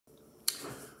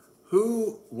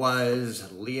Who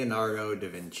was Leonardo da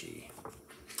Vinci?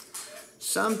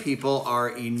 Some people are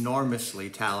enormously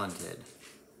talented.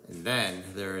 And then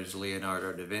there is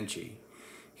Leonardo da Vinci.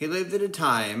 He lived at a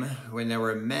time when there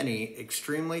were many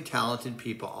extremely talented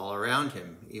people all around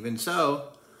him. Even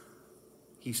so,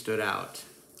 he stood out.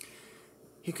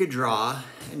 He could draw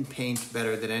and paint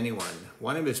better than anyone.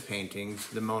 One of his paintings,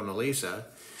 the Mona Lisa,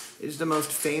 is the most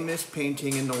famous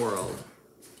painting in the world.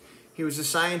 He was a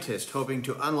scientist hoping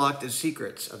to unlock the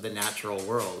secrets of the natural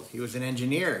world. He was an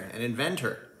engineer, an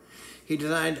inventor. He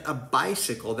designed a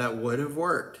bicycle that would have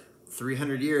worked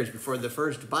 300 years before the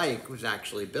first bike was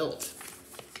actually built.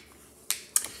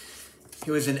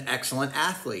 He was an excellent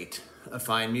athlete, a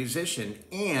fine musician,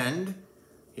 and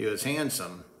he was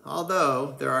handsome.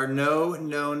 Although there are no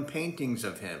known paintings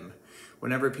of him,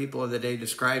 whenever people of the day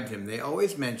described him, they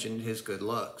always mentioned his good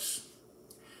looks.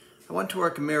 "I want to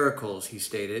work miracles," he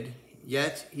stated,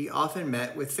 yet he often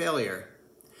met with failure.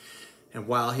 And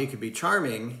while he could be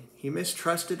charming, he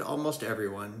mistrusted almost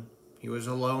everyone. He was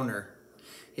a loner.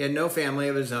 He had no family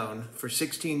of his own. For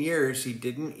 16 years, he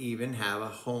didn't even have a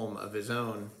home of his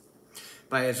own.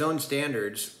 By his own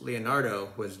standards,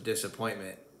 Leonardo was a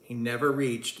disappointment. He never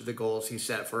reached the goals he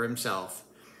set for himself.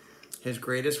 His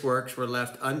greatest works were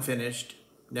left unfinished.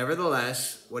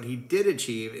 Nevertheless, what he did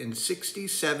achieve in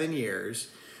 67 years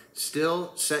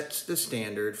still sets the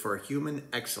standard for human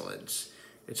excellence.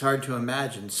 It's hard to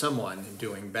imagine someone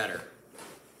doing better.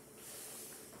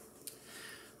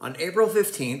 On April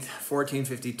 15th,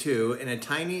 1452, in a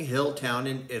tiny hill town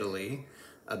in Italy,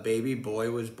 a baby boy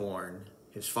was born.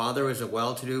 His father was a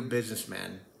well-to-do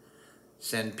businessman,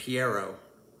 San Piero.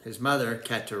 His mother,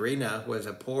 Caterina, was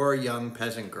a poor young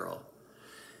peasant girl.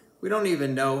 We don't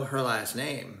even know her last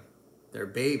name. Their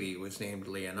baby was named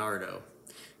Leonardo.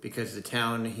 Because the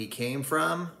town he came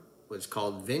from was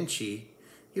called Vinci,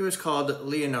 he was called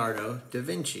Leonardo da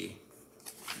Vinci.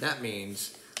 That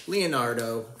means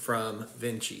Leonardo from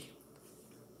Vinci.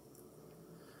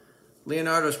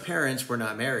 Leonardo's parents were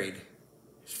not married.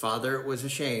 His father was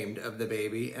ashamed of the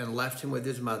baby and left him with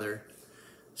his mother.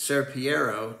 Ser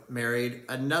Piero married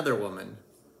another woman,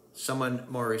 someone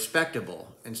more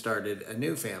respectable, and started a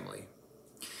new family.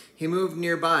 He moved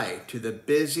nearby to the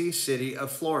busy city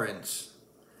of Florence.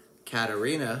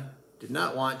 Caterina did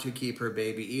not want to keep her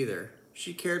baby either.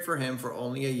 She cared for him for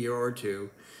only a year or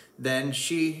two. Then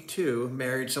she, too,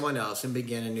 married someone else and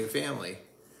began a new family.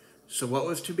 So what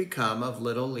was to become of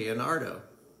little Leonardo?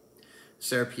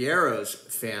 Ser Piero's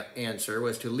answer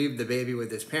was to leave the baby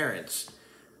with his parents.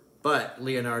 But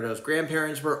Leonardo's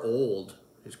grandparents were old.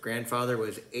 His grandfather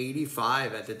was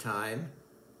 85 at the time.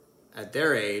 At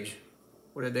their age,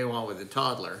 what did they want with a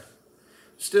toddler?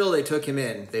 Still, they took him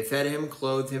in. They fed him,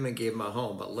 clothed him, and gave him a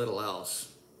home, but little else.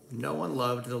 No one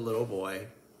loved the little boy.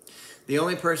 The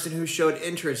only person who showed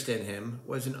interest in him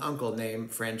was an uncle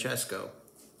named Francesco.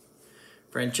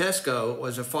 Francesco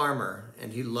was a farmer,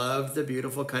 and he loved the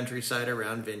beautiful countryside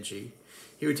around Vinci.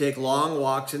 He would take long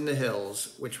walks in the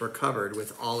hills, which were covered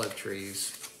with olive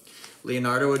trees.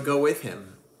 Leonardo would go with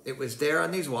him. It was there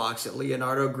on these walks that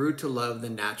Leonardo grew to love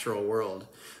the natural world,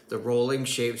 the rolling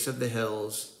shapes of the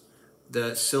hills,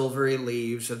 the silvery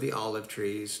leaves of the olive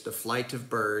trees, the flight of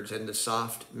birds, and the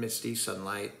soft, misty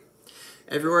sunlight.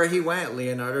 Everywhere he went,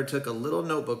 Leonardo took a little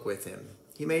notebook with him.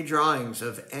 He made drawings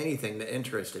of anything that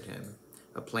interested him.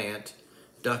 A plant,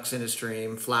 ducks in a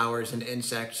stream, flowers and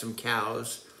insects, some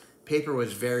cows. Paper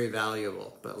was very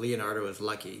valuable, but Leonardo was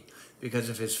lucky. Because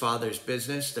of his father's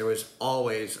business, there was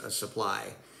always a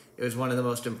supply. It was one of the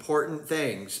most important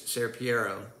things Ser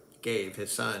Piero gave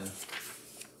his son.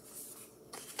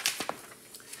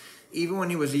 Even when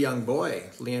he was a young boy,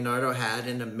 Leonardo had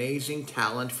an amazing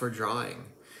talent for drawing.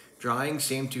 Drawing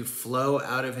seemed to flow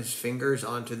out of his fingers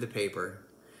onto the paper.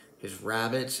 His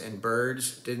rabbits and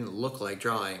birds didn't look like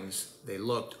drawings. They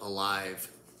looked alive.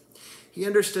 He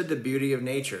understood the beauty of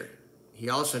nature. He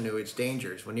also knew its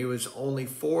dangers. When he was only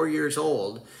 4 years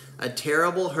old, a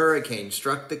terrible hurricane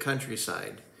struck the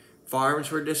countryside. Farms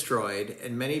were destroyed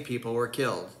and many people were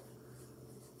killed.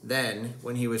 Then,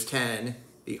 when he was 10,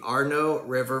 the Arno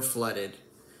River flooded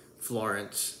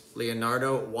Florence.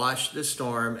 Leonardo watched the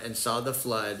storm and saw the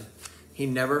flood. He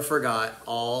never forgot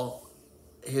all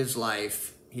his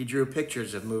life. He drew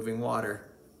pictures of moving water.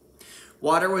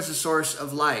 Water was a source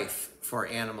of life for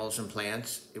animals and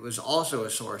plants. It was also a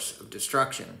source of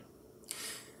destruction.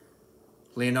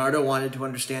 Leonardo wanted to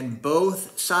understand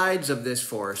both sides of this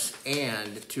force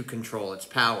and to control its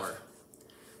power.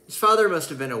 His father must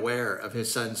have been aware of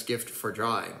his son's gift for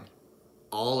drawing.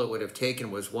 All it would have taken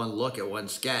was one look at one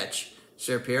sketch.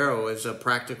 Ser Piero was a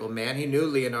practical man. He knew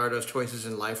Leonardo's choices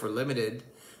in life were limited.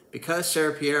 Because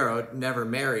Ser Piero never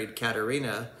married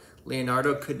Caterina,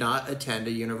 Leonardo could not attend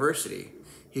a university.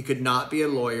 He could not be a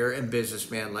lawyer and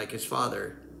businessman like his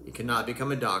father. He could not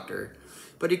become a doctor,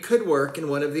 but he could work in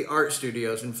one of the art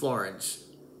studios in Florence.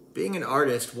 Being an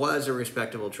artist was a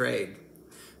respectable trade.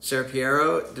 Ser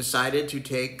Piero decided to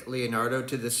take Leonardo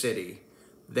to the city.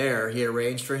 There, he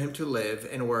arranged for him to live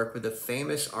and work with a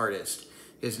famous artist.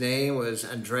 His name was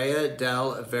Andrea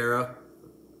del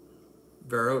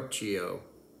Verrocchio.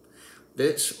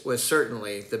 This was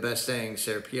certainly the best thing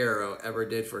Ser Piero ever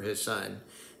did for his son.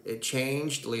 It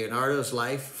changed Leonardo's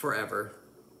life forever.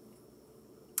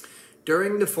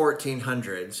 During the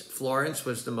 1400s, Florence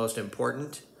was the most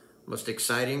important, most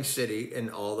exciting city in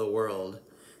all the world.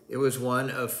 It was one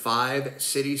of 5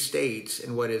 city-states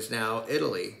in what is now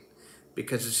Italy.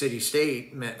 Because the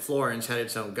city-state meant Florence had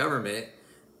its own government,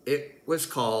 it was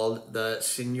called the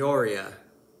Signoria.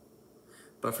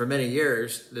 But for many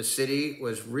years, the city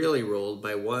was really ruled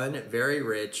by one very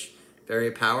rich, very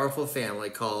powerful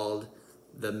family called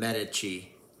the Medici.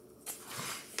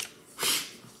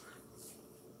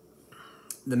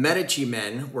 The Medici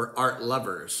men were art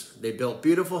lovers. They built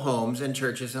beautiful homes and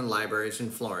churches and libraries in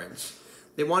Florence.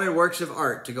 They wanted works of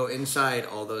art to go inside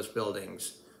all those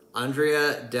buildings.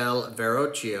 Andrea del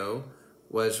Verrocchio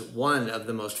was one of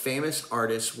the most famous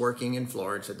artists working in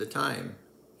Florence at the time.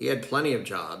 He had plenty of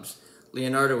jobs.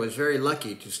 Leonardo was very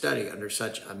lucky to study under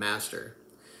such a master.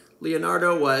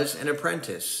 Leonardo was an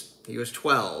apprentice. He was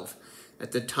 12.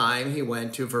 At the time he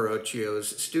went to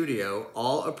Verrocchio's studio,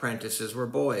 all apprentices were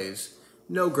boys.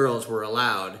 No girls were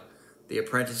allowed. The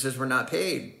apprentices were not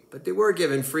paid, but they were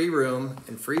given free room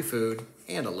and free food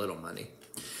and a little money.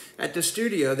 At the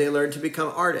studio, they learned to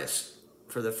become artists.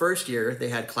 For the first year, they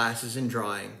had classes in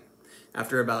drawing.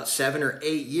 After about 7 or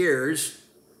 8 years,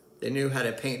 they knew how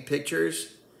to paint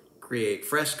pictures, create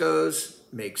frescoes,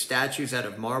 make statues out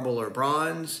of marble or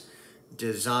bronze,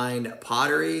 design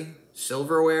pottery,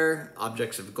 silverware,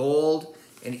 objects of gold,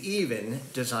 and even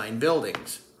design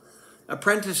buildings.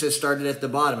 Apprentices started at the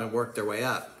bottom and worked their way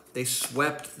up. They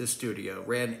swept the studio,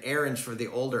 ran errands for the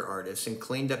older artists, and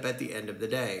cleaned up at the end of the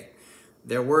day.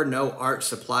 There were no art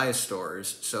supply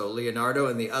stores, so Leonardo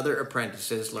and the other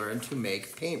apprentices learned to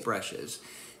make paintbrushes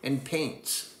and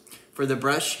paints. For the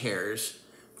brush hairs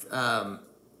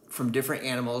from different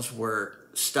animals were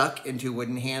stuck into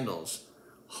wooden handles.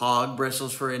 Hog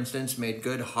bristles, for instance, made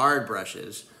good hard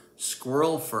brushes.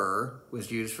 Squirrel fur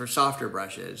was used for softer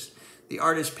brushes. The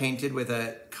artist painted with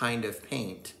a kind of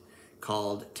paint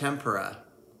called tempera.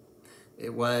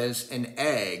 It was an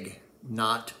egg,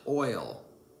 not oil.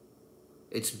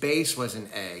 Its base was an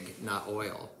egg, not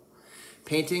oil.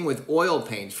 Painting with oil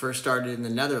paints first started in the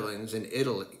Netherlands and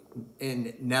Italy.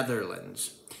 In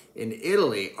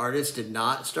Italy, artists did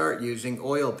not start using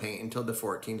oil paint until the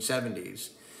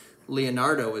 1470s.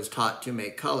 Leonardo was taught to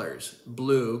make colors.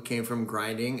 Blue came from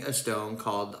grinding a stone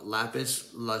called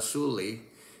lapis lazuli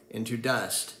into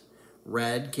dust.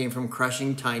 Red came from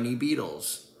crushing tiny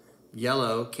beetles.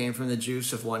 Yellow came from the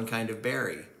juice of one kind of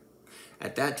berry.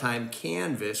 At that time,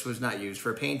 canvas was not used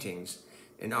for paintings.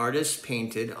 An artist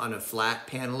painted on a flat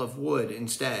panel of wood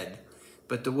instead,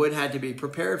 but the wood had to be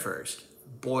prepared first.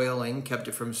 Boiling kept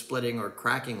it from splitting or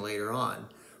cracking later on.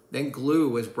 Then glue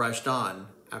was brushed on.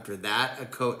 After that, a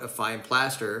coat of fine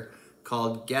plaster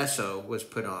called gesso was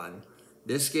put on.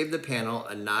 This gave the panel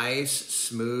a nice,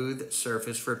 smooth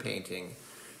surface for painting.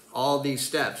 All these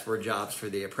steps were jobs for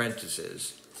the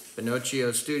apprentices.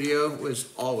 Verrocchio's studio was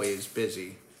always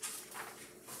busy.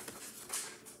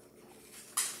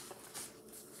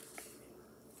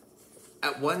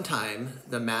 At one time,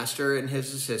 the master and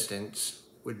his assistants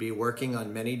would be working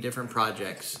on many different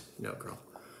projects. No, girl.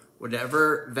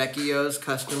 Whatever Vecchio's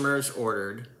customers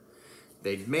ordered,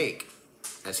 they'd make.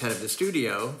 As head of the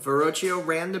studio, Verrocchio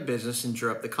ran the business and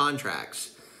drew up the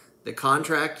contracts. The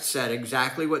contract said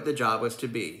exactly what the job was to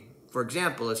be. For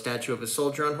example, a statue of a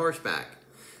soldier on horseback,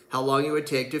 how long it would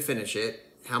take to finish it,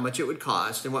 how much it would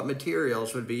cost, and what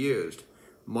materials would be used.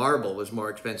 Marble was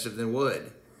more expensive than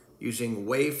wood. Using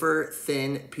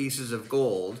wafer-thin pieces of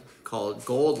gold, called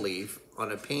gold leaf,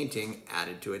 on a painting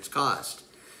added to its cost.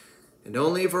 And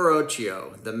only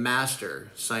Verrocchio, the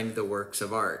master, signed the works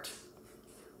of art.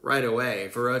 Right away,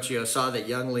 Verrocchio saw that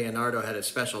young Leonardo had a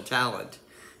special talent.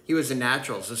 He was a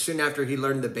natural, so soon after he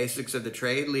learned the basics of the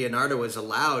trade, Leonardo was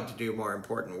allowed to do more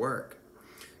important work.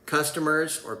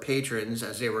 Customers, or patrons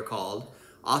as they were called,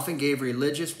 often gave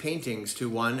religious paintings to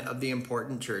one of the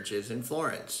important churches in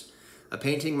Florence. A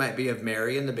painting might be of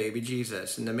Mary and the baby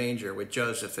Jesus in the manger with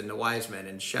Joseph and the wise men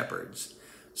and shepherds.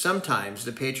 Sometimes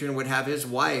the patron would have his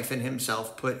wife and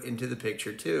himself put into the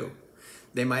picture too.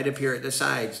 They might appear at the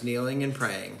sides, kneeling and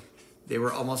praying. They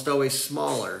were almost always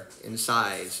smaller in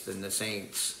size than the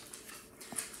saints.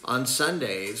 On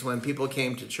Sundays, when people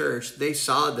came to church, they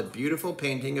saw the beautiful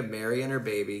painting of Mary and her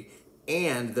baby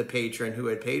and the patron who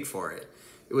had paid for it.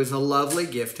 It was a lovely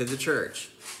gift to the church.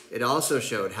 It also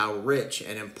showed how rich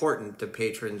and important the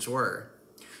patrons were.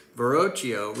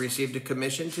 Verrocchio received a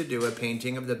commission to do a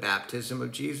painting of the baptism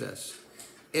of Jesus.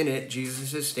 In it,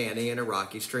 Jesus is standing in a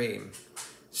rocky stream.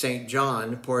 St.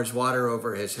 John pours water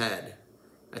over his head.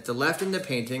 At the left in the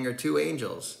painting are two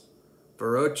angels.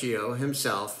 Verrocchio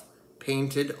himself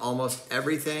painted almost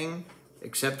everything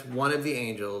except one of the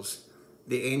angels.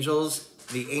 The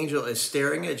angel is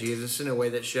staring at Jesus in a way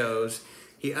that shows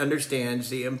he understands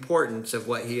the importance of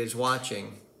what he is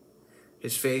watching.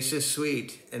 His face is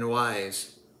sweet and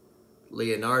wise.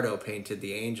 Leonardo painted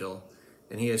the angel,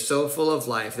 and he is so full of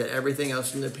life that everything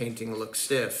else in the painting looks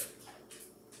stiff.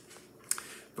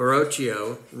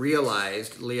 Verrocchio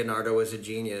realized Leonardo was a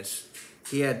genius.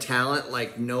 He had talent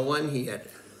like no one he had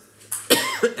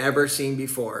ever seen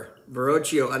before.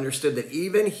 Verrocchio understood that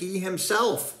even he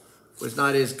himself was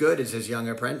not as good as his young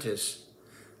apprentice.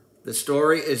 The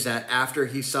story is that after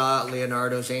he saw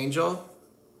Leonardo's angel,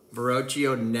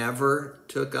 Verrocchio never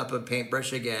took up a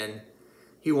paintbrush again.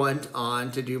 He went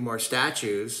on to do more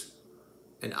statues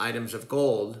and items of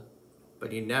gold,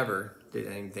 but he never did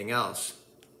anything else.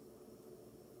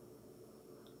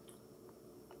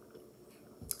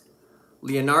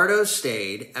 Leonardo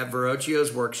stayed at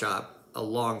Verrocchio's workshop a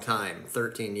long time,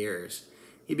 13 years.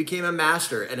 He became a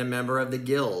master and a member of the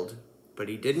guild, but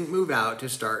he didn't move out to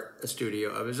start a studio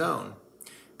of his own.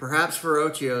 Perhaps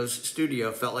Verrocchio's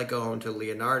studio felt like a home to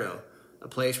Leonardo, a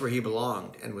place where he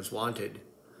belonged and was wanted.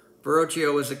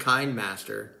 Verrocchio was a kind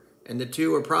master, and the two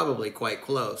were probably quite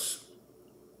close.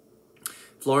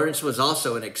 Florence was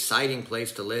also an exciting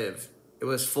place to live. It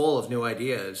was full of new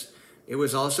ideas. It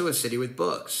was also a city with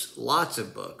books, lots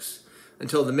of books.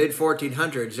 Until the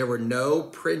mid-1400s, there were no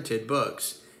printed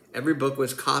books. Every book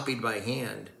was copied by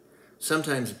hand.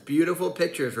 Sometimes beautiful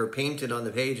pictures were painted on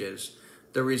the pages.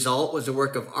 The result was a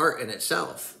work of art in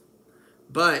itself.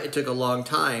 But it took a long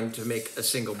time to make a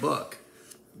single book.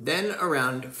 Then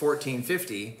around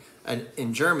 1450,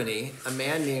 in Germany, a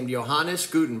man named Johannes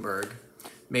Gutenberg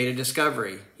made a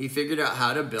discovery. He figured out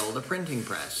how to build a printing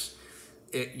press.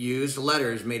 It used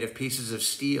letters made of pieces of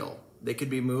steel. They could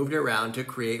be moved around to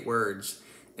create words.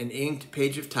 An inked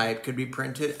page of type could be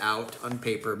printed out on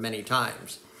paper many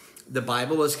times. The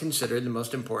Bible was considered the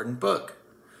most important book.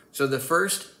 So the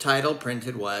first title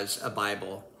printed was a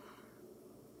Bible.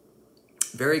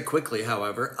 Very quickly,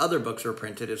 however, other books were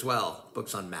printed as well.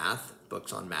 Books on math,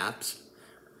 books on maps,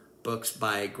 books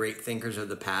by great thinkers of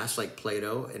the past like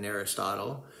Plato and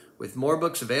Aristotle. With more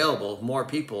books available, more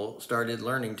people started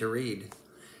learning to read.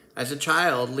 As a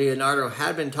child, Leonardo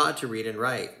had been taught to read and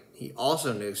write. He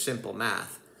also knew simple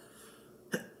math.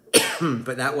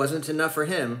 But that wasn't enough for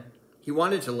him. He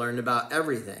wanted to learn about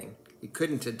everything. He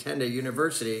couldn't attend a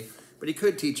university, but he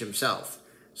could teach himself.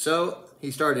 So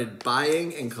he started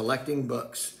buying and collecting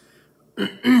books.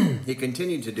 He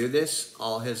continued to do this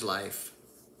all his life.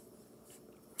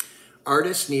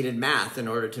 Artists needed math in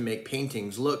order to make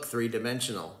paintings look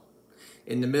three-dimensional.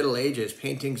 In the Middle Ages,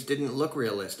 paintings didn't look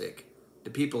realistic. The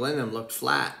people in them looked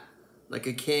flat, like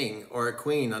a king or a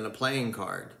queen on a playing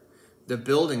card. The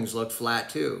buildings looked flat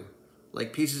too,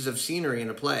 like pieces of scenery in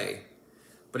a play.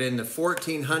 But in the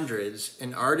 1400s,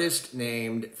 an artist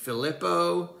named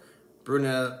Filippo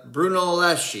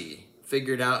Brunelleschi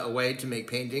figured out a way to make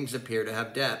paintings appear to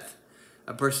have depth.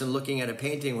 A person looking at a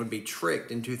painting would be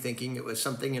tricked into thinking it was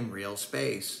something in real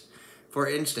space. For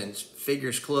instance,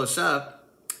 figures close up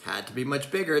had to be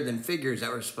much bigger than figures that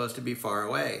were supposed to be far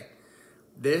away.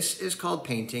 This is called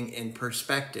painting in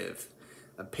perspective.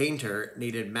 A painter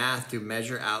needed math to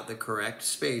measure out the correct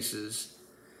spaces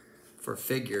for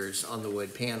figures on the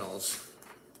wood panels.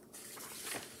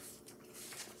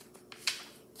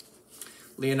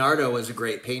 Leonardo was a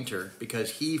great painter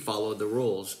because he followed the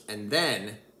rules and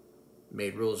then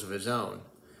made rules of his own.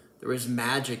 There was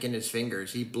magic in his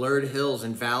fingers. He blurred hills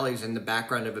and valleys in the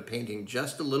background of a painting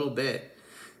just a little bit.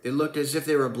 They looked as if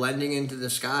they were blending into the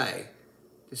sky.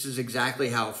 This is exactly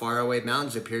how faraway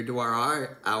mountains appeared to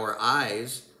our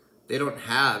eyes. They don't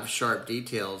have sharp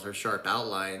details or sharp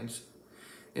outlines.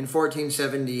 In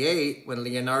 1478, when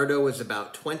Leonardo was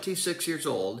about 26 years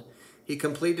old, he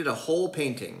completed a whole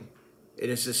painting. It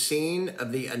is the scene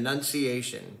of the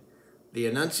Annunciation. The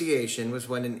Annunciation was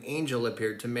when an angel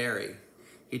appeared to Mary.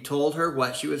 He told her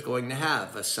what she was going to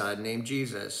have, a son named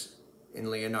Jesus.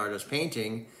 In Leonardo's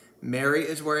painting, Mary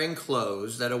is wearing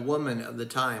clothes that a woman of the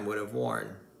time would have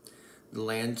worn. The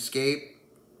landscape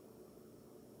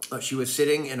She was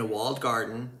sitting in a walled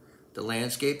garden. The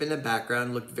landscape in the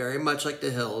background looked very much like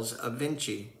the hills of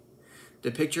Vinci.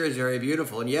 The picture is very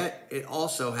beautiful, and yet it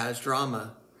also has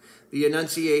drama. The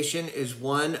Annunciation is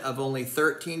one of only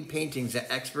 13 paintings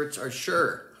that experts are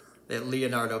sure that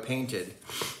Leonardo painted,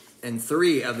 and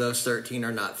 3 of those 13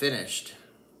 are not finished.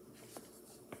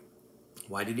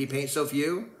 Why did he paint so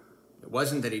few? It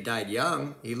wasn't that he died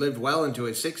young. He lived well into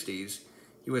his 60s.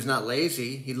 He was not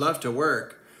lazy. He loved to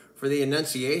work. For the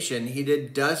Annunciation, he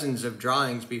did dozens of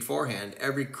drawings beforehand.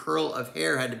 Every curl of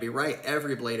hair had to be right,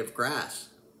 every blade of grass.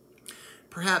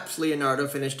 Perhaps Leonardo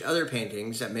finished other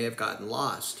paintings that may have gotten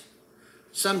lost.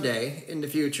 Someday, in the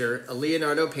future, a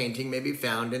Leonardo painting may be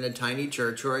found in a tiny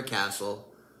church or a castle.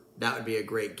 That would be a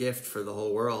great gift for the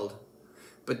whole world.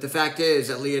 But the fact is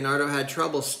that Leonardo had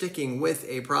trouble sticking with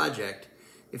a project.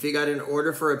 If he got an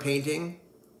order for a painting,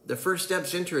 the first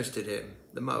steps interested him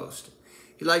the most.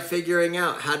 He liked figuring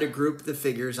out how to group the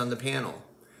figures on the panel.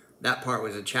 That part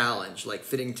was a challenge, like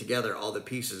fitting together all the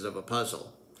pieces of a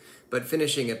puzzle. But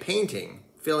finishing a painting,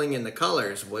 filling in the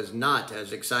colors, was not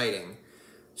as exciting.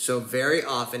 So very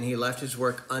often he left his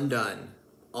work undone.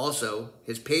 Also,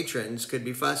 his patrons could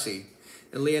be fussy,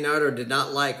 and Leonardo did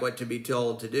not like what to be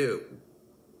told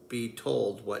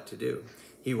what to do.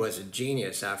 He was a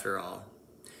genius after all.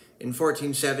 In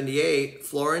 1478,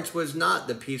 Florence was not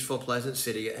the peaceful, pleasant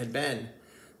city it had been.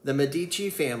 The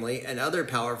Medici family and other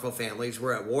powerful families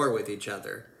were at war with each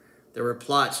other. There were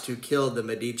plots to kill the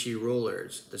Medici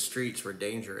rulers. The streets were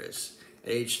dangerous.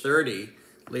 At age 30,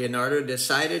 Leonardo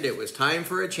decided it was time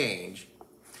for a change.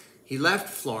 He left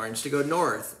Florence to go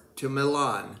north to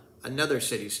Milan, another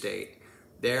city-state.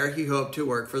 There he hoped to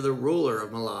work for the ruler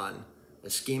of Milan,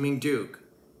 a scheming duke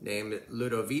named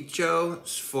Ludovico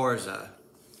Sforza.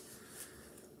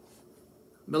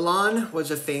 Milan was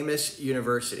a famous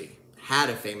university, had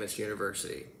a famous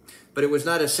university, but it was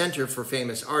not a center for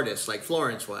famous artists like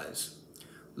Florence was.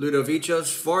 Ludovico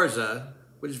Sforza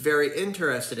was very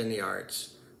interested in the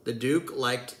arts. The Duke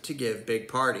liked to give big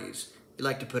parties. He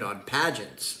liked to put on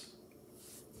pageants.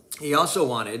 He also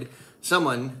wanted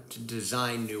someone to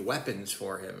design new weapons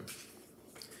for him.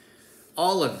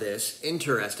 All of this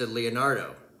interested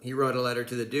Leonardo. He wrote a letter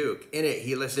to the Duke. In it,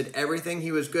 he listed everything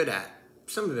he was good at.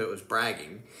 Some of it was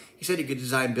bragging. He said he could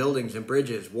design buildings and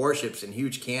bridges, warships, and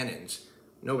huge cannons.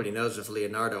 Nobody knows if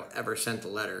Leonardo ever sent the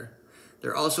letter.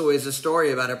 There also is a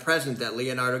story about a present that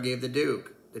Leonardo gave the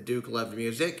Duke. The Duke loved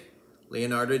music.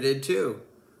 Leonardo did too.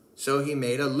 So he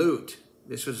made a lute.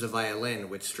 This was a violin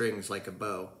with strings like a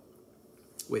bow.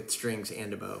 With strings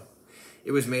and a bow.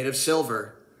 It was made of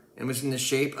silver and was in the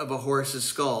shape of a horse's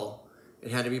skull.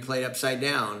 It had to be played upside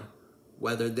down.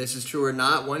 Whether this is true or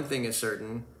not, one thing is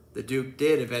certain. The Duke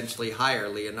did eventually hire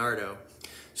Leonardo.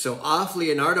 So off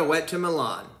Leonardo went to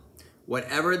Milan.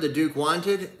 Whatever the Duke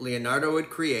wanted, Leonardo would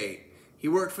create. He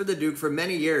worked for the Duke for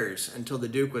many years until the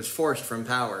Duke was forced from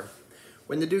power.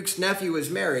 When the Duke's nephew was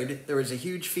married, there was a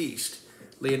huge feast.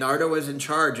 Leonardo was in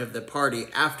charge of the party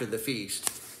after the feast.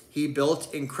 He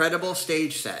built incredible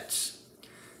stage sets.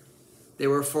 They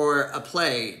were for a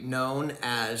play known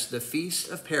as The Feast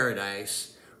of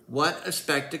Paradise. What a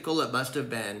spectacle it must have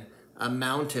been. A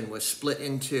mountain was split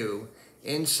in two.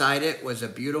 Inside it was a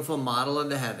beautiful model of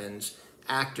the heavens.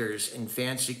 Actors in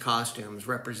fancy costumes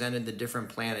represented the different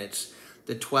planets.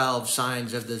 The 12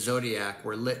 signs of the zodiac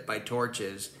were lit by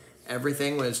torches.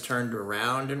 Everything was turned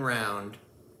around and round.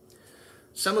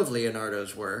 Some of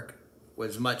Leonardo's work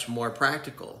was much more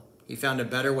practical. He found a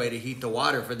better way to heat the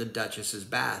water for the Duchess's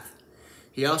bath.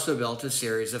 He also built a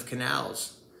series of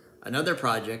canals. Another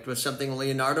project was something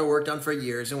Leonardo worked on for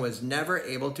years and was never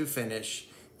able to finish,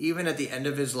 even at the end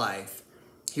of his life.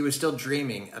 He was still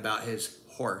dreaming about his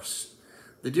horse.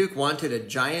 The Duke wanted a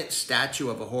giant statue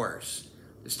of a horse.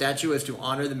 The statue was to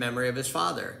honor the memory of his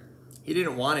father. He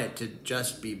didn't want it to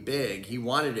just be big. He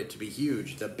wanted it to be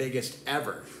huge, the biggest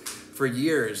ever. For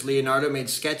years, Leonardo made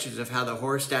sketches of how the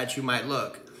horse statue might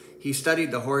look. He studied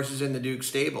the horses in the Duke's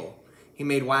stable. He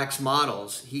made wax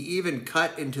models. He even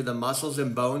cut into the muscles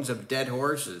and bones of dead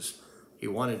horses. He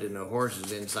wanted to know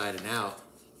horses inside and out.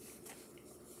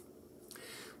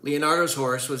 Leonardo's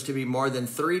horse was to be more than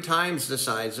 3 times the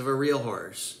size of a real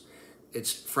horse.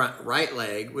 Its front right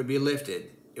leg would be lifted.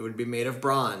 It would be made of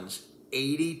bronze.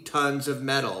 80 tons of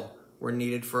metal were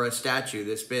needed for a statue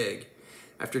this big.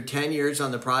 After 10 years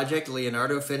on the project,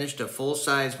 Leonardo finished a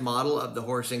full-sized model of the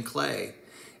horse in clay.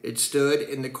 It stood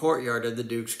in the courtyard of the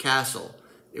Duke's castle.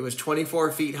 It was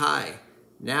 24 feet high.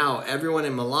 Now everyone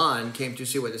in Milan came to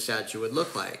see what the statue would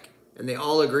look like, and they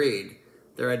all agreed.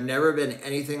 There had never been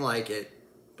anything like it,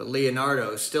 but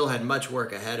Leonardo still had much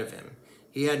work ahead of him.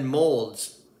 He had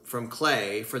molds from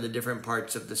clay for the different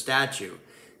parts of the statue.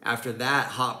 After that,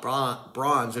 hot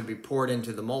bronze would be poured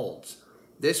into the molds.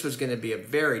 This was going to be a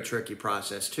very tricky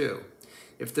process too.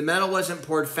 If the metal wasn't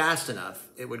poured fast enough,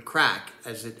 it would crack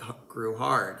as it grew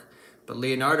hard. But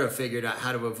Leonardo figured out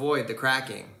how to avoid the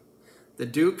cracking. The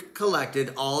Duke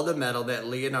collected all the metal that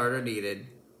Leonardo needed.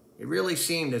 It really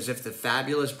seemed as if the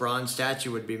fabulous bronze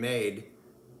statue would be made.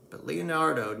 But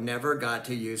Leonardo never got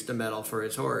to use the metal for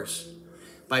his horse.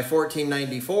 By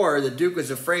 1494, the Duke was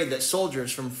afraid that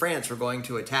soldiers from France were going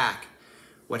to attack.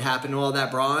 What happened to all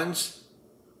that bronze?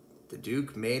 The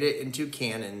Duke made it into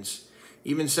cannons.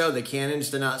 Even so, the cannons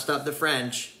did not stop the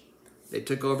French. They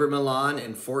took over Milan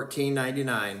in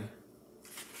 1499.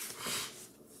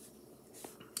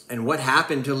 And what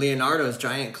happened to Leonardo's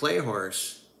giant clay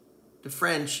horse? The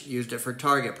French used it for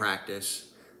target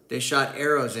practice. They shot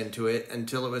arrows into it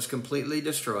until it was completely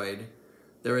destroyed.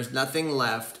 There was nothing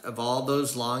left of all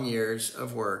those long years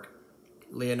of work.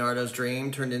 Leonardo's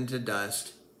dream turned into dust.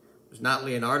 It was not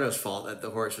Leonardo's fault that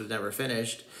the horse was never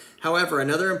finished. However,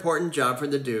 another important job for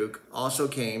the Duke also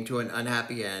came to an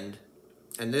unhappy end,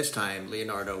 and this time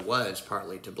Leonardo was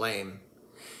partly to blame.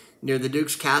 Near the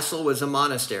Duke's castle was a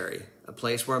monastery, a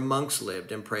place where monks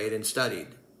lived and prayed and studied.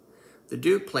 The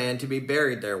Duke planned to be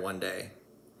buried there one day.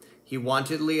 He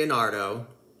wanted Leonardo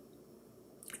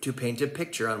to paint a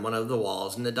picture on one of the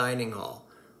walls in the dining hall.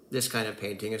 This kind of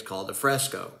painting is called a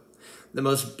fresco. The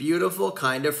most beautiful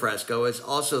kind of fresco is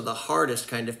also the hardest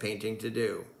kind of painting to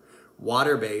do.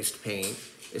 Water-based paint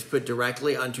is put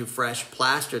directly onto fresh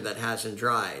plaster that hasn't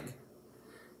dried.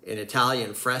 In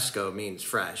Italian, fresco means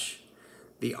fresh.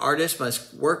 The artist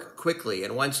must work quickly,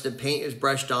 and once the paint is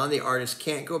brushed on, the artist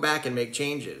can't go back and make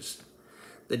changes.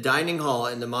 The dining hall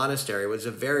in the monastery was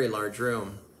a very large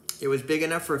room. It was big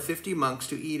enough for 50 monks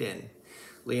to eat in.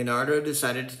 Leonardo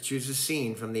decided to choose a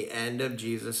scene from the end of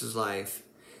Jesus' life.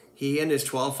 He and his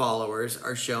 12 followers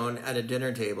are shown at a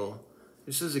dinner table.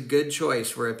 This is a good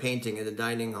choice for a painting in the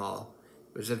dining hall.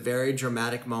 It was a very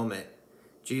dramatic moment.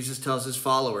 Jesus tells his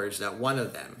followers that one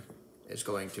of them is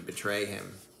going to betray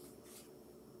him.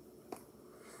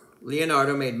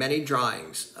 Leonardo made many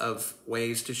drawings of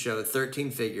ways to show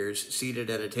 13 figures seated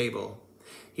at a table.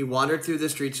 He wandered through the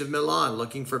streets of Milan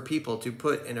looking for people to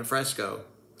put in a fresco.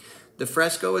 The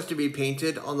fresco was to be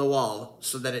painted on the wall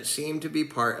so that it seemed to be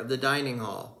part of the dining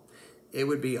hall. It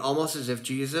would be almost as if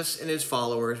Jesus and his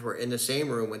followers were in the same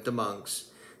room with the monks.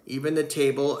 Even the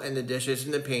table and the dishes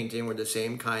in the painting were the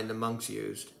same kind the monks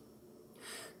used.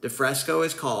 The fresco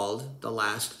is called The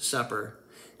Last Supper.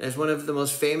 It is one of the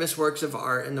most famous works of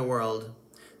art in the world.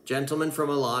 Gentlemen from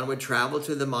Milan would travel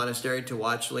to the monastery to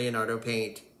watch Leonardo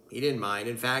paint. He didn't mind.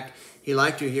 In fact, he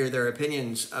liked to hear their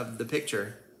opinions of the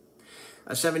picture.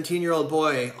 A 17-year-old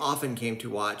boy often came to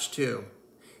watch, too.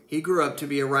 He grew up to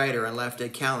be a writer and left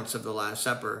accounts of the Last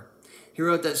Supper. He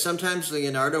wrote that sometimes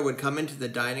Leonardo would come into the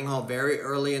dining hall very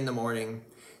early in the morning.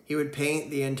 He would paint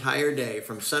the entire day,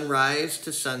 from sunrise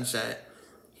to sunset.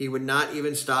 He would not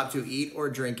even stop to eat or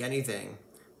drink anything.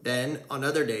 Then, on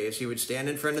other days, he would stand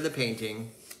in front of the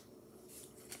painting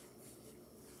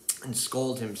and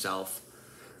scold himself.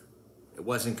 It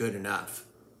wasn't good enough.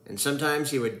 And sometimes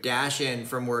he would dash in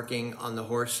from working on the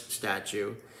horse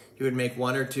statue. He would make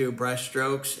 1 or 2 brush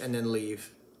strokes and then leave.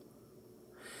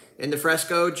 In the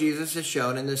fresco, Jesus is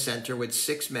shown in the center with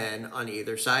 6 men on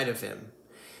either side of him.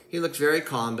 He looks very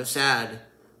calm but sad.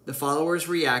 The followers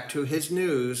react to his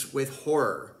news with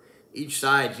horror. Each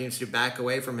side seems to back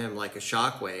away from him like a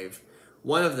shockwave.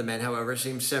 One of the men, however,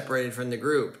 seems separated from the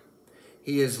group.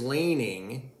 He is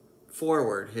leaning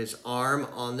forward, his arm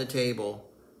on the table.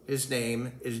 His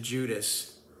name is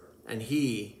Judas, and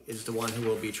he is the one who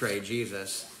will betray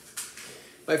Jesus.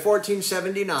 By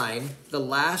 1479, the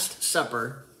Last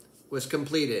Supper was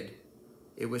completed.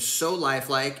 It was so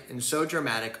lifelike and so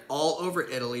dramatic. All over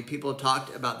Italy, people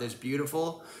talked about this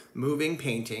beautiful, moving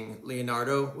painting.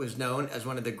 Leonardo was known as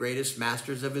one of the greatest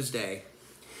masters of his day.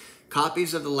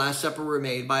 Copies of the Last Supper were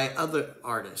made by other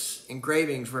artists.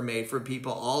 Engravings were made for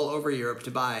people all over Europe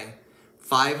to buy.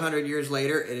 500 years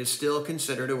later, it is still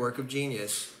considered a work of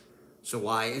genius. So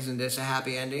why isn't this a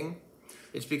happy ending?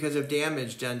 It's because of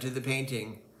damage done to the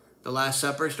painting. The Last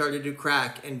Supper started to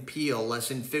crack and peel less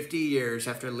than 50 years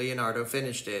after Leonardo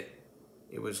finished it.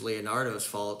 It was Leonardo's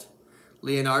fault.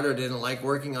 Leonardo didn't like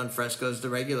working on frescoes the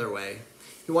regular way.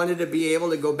 He wanted to be able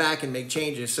to go back and make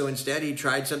changes, so instead he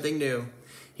tried something new.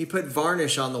 He put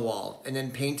varnish on the wall and then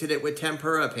painted it with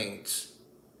tempera paints.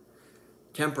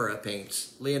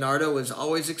 Leonardo was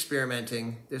always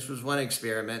experimenting. This was one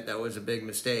experiment that was a big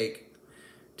mistake.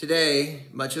 Today,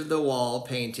 much of the wall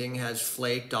painting has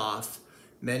flaked off.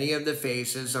 Many of the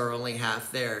faces are only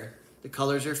half there. The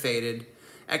colors are faded.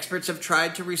 Experts have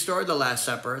tried to restore the Last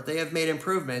Supper. They have made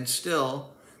improvements.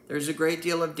 Still, there's a great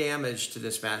deal of damage to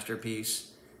this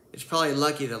masterpiece. It's probably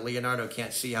lucky that Leonardo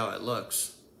can't see how it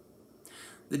looks.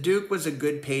 The Duke was a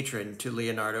good patron to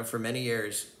Leonardo for many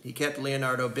years. He kept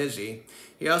Leonardo busy.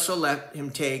 He also let him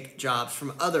take jobs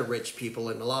from other rich people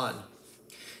in Milan.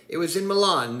 It was in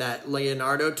Milan that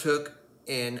Leonardo took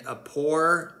in a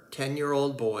poor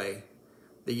 10-year-old boy.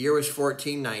 The year was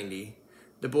 1490.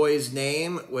 The boy's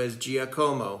name was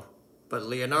Giacomo, but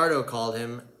Leonardo called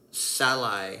him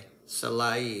Salai.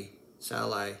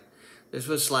 This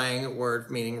was slang word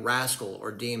meaning rascal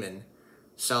or demon.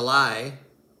 Salai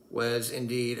was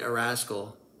indeed a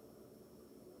rascal.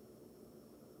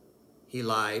 He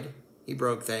lied. He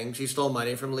broke things. He stole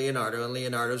money from Leonardo and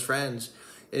Leonardo's friends.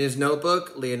 In his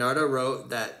notebook, Leonardo wrote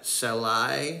that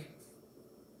Salai,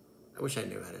 I wish I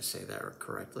knew how to say that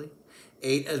correctly,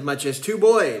 ate as much as 2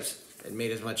 boys and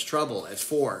made as much trouble as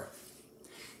 4.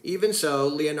 Even so,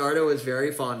 Leonardo was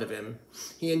very fond of him.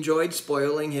 He enjoyed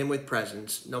spoiling him with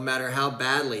presents, no matter how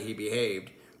badly he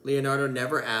behaved. Leonardo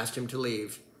never asked him to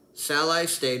leave. Salai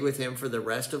stayed with him for the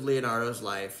rest of Leonardo's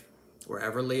life.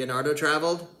 Wherever Leonardo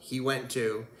traveled, he went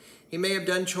too. He may have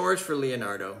done chores for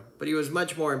Leonardo, but he was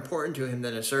much more important to him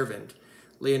than a servant.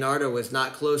 Leonardo was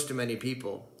not close to many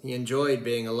people. He enjoyed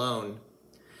being alone,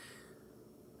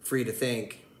 free to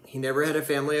think. He never had a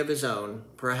family of his own.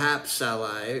 Perhaps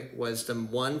Salai was the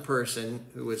one person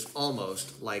who was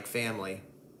almost like family.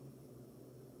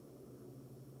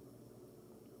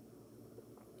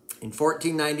 In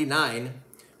 1499,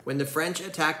 when the French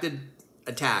attacked,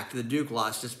 the Duke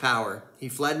lost his power. He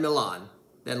fled Milan.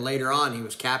 Then later on, he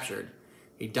was captured.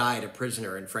 He died a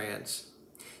prisoner in France.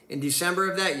 In December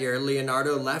of that year,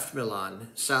 Leonardo left Milan.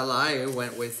 Salai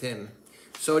went with him.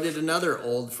 So did another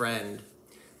old friend.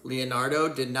 Leonardo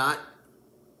did not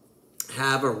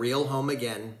have a real home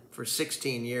again for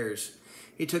 16 years.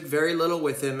 He took very little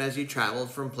with him as he traveled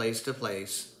from place to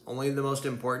place. Only the most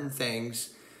important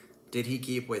things did he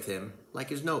keep with him, like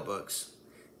his notebooks.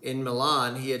 In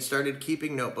Milan, he had started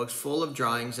keeping notebooks full of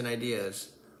drawings and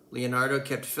ideas. Leonardo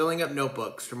kept filling up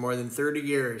notebooks for more than 30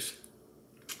 years.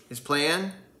 His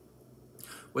plan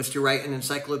was to write an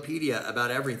encyclopedia about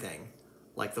everything,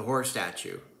 like the horse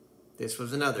statue. This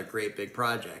was another great big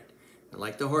project. And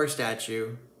like the horse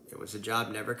statue, it was a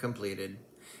job never completed.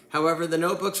 However, the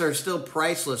notebooks are still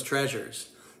priceless treasures.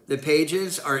 The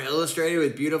pages are illustrated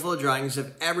with beautiful drawings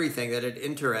of everything that had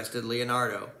interested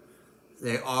Leonardo.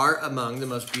 They are among the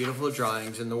most beautiful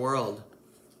drawings in the world.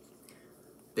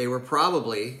 There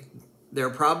probably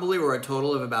were a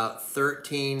total of about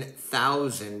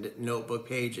 13,000 notebook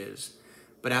pages.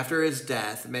 But after his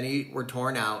death, many were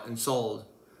torn out and sold.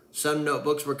 Some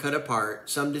notebooks were cut apart,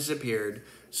 some disappeared,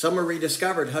 some were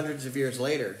rediscovered hundreds of years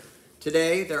later.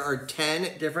 Today, there are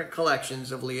 10 different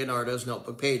collections of Leonardo's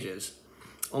notebook pages.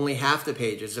 Only half the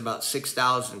pages, about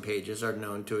 6,000 pages, are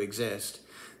known to exist.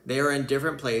 They are in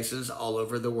different places all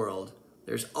over the world.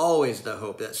 There's always the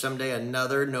hope that someday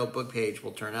another notebook page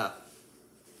will turn up.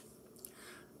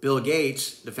 Bill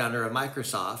Gates, the founder of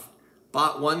Microsoft,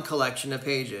 bought one collection of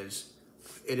pages.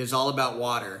 It is all about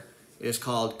water. It is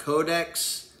called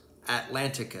Codex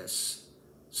Atlanticus.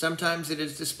 Sometimes it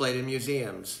is displayed in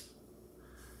museums.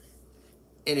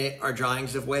 In it are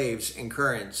drawings of waves and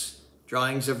currents,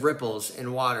 drawings of ripples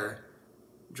in water,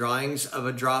 drawings of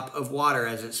a drop of water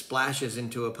as it splashes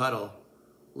into a puddle.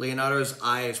 Leonardo's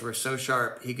eyes were so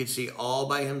sharp he could see all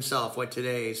by himself what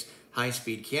today's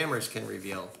high-speed cameras can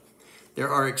reveal. There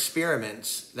are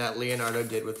experiments that Leonardo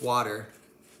did with water.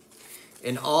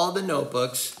 In all the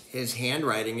notebooks, his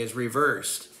handwriting is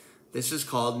reversed. This is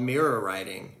called mirror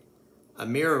writing. A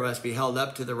mirror must be held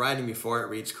up to the writing before it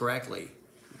reads correctly.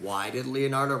 Why did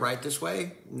Leonardo write this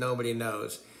way? Nobody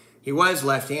knows. He was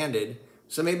left-handed,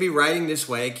 so maybe writing this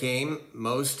way came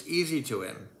most easy to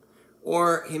him.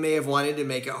 Or he may have wanted to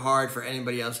make it hard for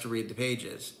anybody else to read the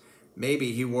pages.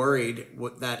 Maybe he worried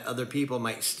that other people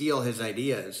might steal his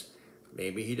ideas.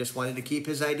 Maybe he just wanted to keep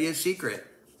his ideas secret.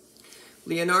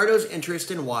 Leonardo's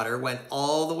interest in water went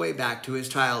all the way back to his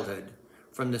childhood,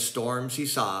 from the storms he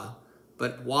saw,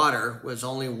 but water was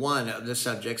only one of the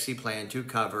subjects he planned to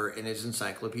cover in his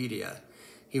encyclopedia.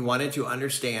 He wanted to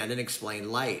understand and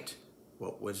explain light.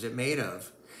 What was it made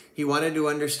of? He wanted to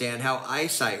understand how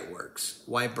eyesight works,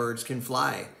 why birds can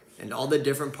fly, and all the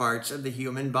different parts of the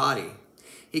human body.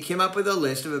 He came up with a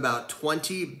list of about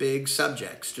 20 big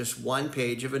subjects. Just one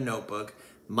page of a notebook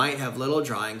might have little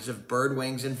drawings of bird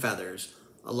wings and feathers,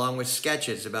 along with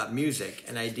sketches about music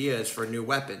and ideas for new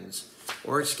weapons,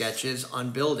 or sketches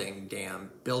on building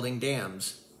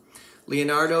dams.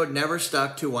 Leonardo never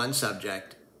stuck to one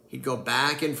subject. He'd go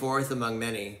back and forth among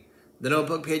many. The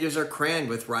notebook pages are crammed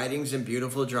with writings and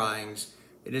beautiful drawings.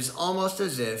 It is almost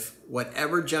as if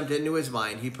whatever jumped into his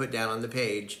mind he put down on the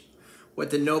page. What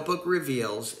the notebook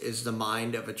reveals is the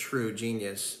mind of a true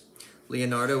genius.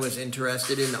 Leonardo was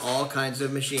interested in all kinds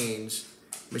of machines.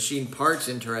 Machine parts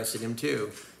interested him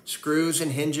too. Screws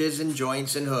and hinges and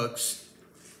joints and hooks.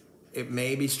 It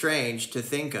may be strange to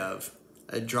think of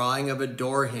a drawing of a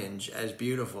door hinge as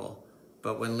beautiful,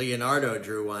 but when Leonardo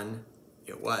drew one,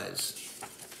 it was.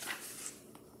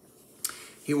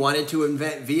 He wanted to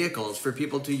invent vehicles for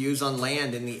people to use on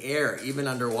land, in the air, even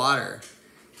underwater.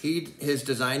 His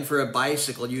design for a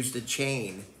bicycle used a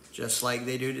chain, just like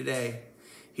they do today.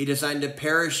 He designed a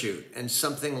parachute and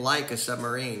something like a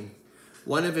submarine.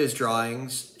 One of his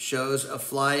drawings shows a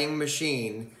flying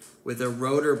machine with a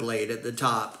rotor blade at the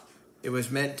top. It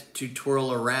was meant to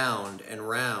twirl around and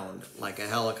round like a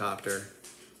helicopter.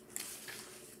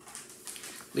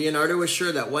 Leonardo was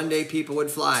sure that one day people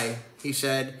would fly. He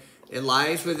said, "It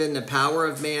lies within the power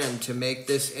of man to make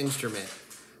this instrument."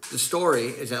 The story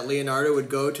is that Leonardo would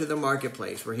go to the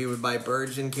marketplace where he would buy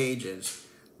birds in cages.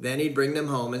 Then he'd bring them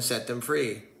home and set them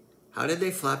free. How did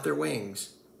they flap their wings?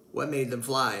 What made them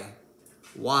fly?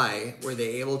 Why were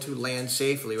they able to land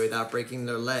safely without breaking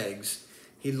their legs?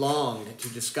 He longed to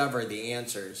discover the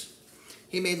answers.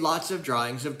 He made lots of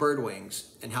drawings of bird wings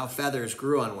and how feathers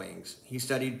grew on wings. He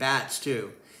studied bats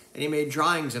too, and he made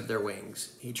drawings of their wings.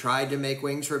 He tried to make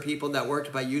wings for people that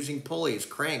worked by using pulleys,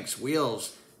 cranks,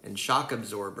 wheels, and shock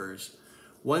absorbers.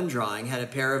 One drawing had a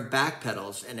pair of back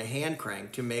pedals and a hand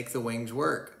crank to make the wings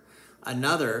work.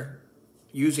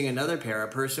 Using another pair, a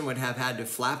person would have had to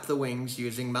flap the wings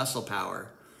using muscle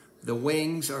power. The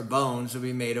wings or bones would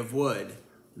be made of wood,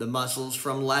 the muscles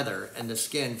from leather, and the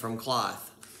skin from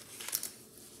cloth.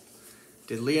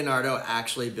 Did Leonardo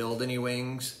actually build any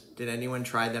wings? Did anyone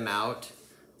try them out?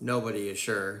 Nobody is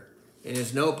sure. In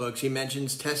his notebooks, he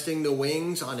mentions testing the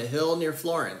wings on a hill near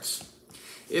Florence.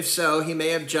 If so, he may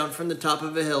have jumped from the top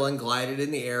of a hill and glided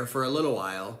in the air for a little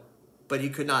while, but he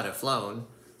could not have flown.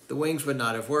 The wings would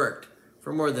not have worked,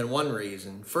 for more than one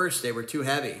reason. First, they were too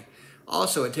heavy.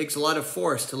 Also, it takes a lot of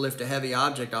force to lift a heavy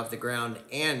object off the ground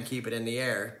and keep it in the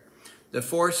air. The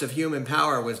force of human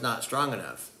power was not strong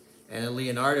enough, and in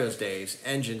Leonardo's days,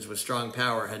 engines with strong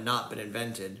power had not been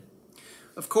invented.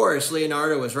 Of course,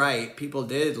 Leonardo was right. People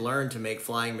did learn to make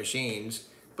flying machines,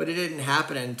 but it didn't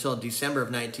happen until December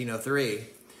of 1903.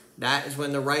 That is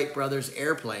when the Wright brothers'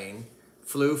 airplane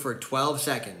flew for 12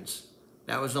 seconds.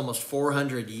 That was almost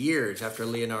 400 years after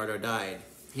Leonardo died.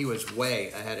 He was way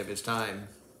ahead of his time.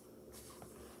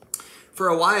 For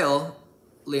a while,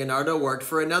 Leonardo worked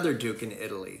for another duke in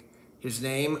Italy. His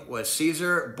name was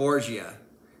Caesar Borgia.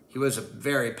 He was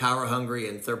very power-hungry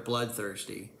and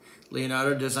bloodthirsty.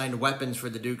 Leonardo designed weapons for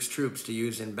the duke's troops to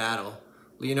use in battle.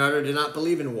 Leonardo did not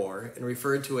believe in war and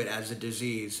referred to it as a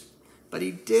disease. But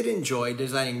he did enjoy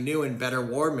designing new and better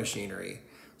war machinery.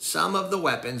 Some of the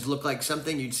weapons look like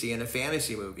something you'd see in a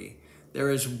fantasy movie. There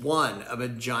is one of a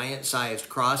giant-sized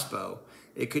crossbow.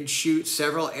 It could shoot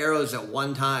several arrows at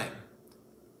one time.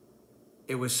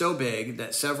 It was so big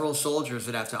that several soldiers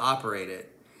would have to operate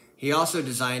it. He also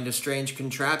designed a strange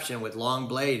contraption with long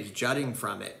blades jutting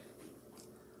from it.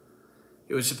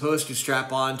 It was supposed to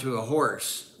strap on to a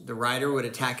horse. The rider would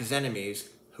attack his enemies,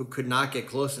 who could not get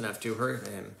close enough to hurt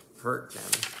them.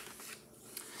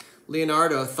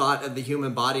 Leonardo thought of the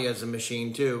human body as a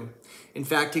machine too. In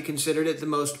fact, he considered it the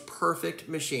most perfect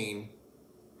machine.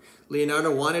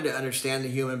 Leonardo wanted to understand the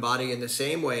human body in the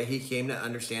same way he came to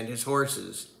understand his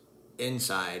horses,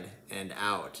 inside and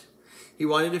out. He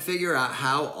wanted to figure out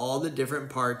how all the different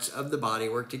parts of the body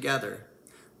work together.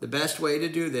 The best way to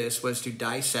do this was to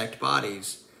dissect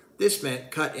bodies. This meant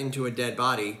cut into a dead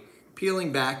body.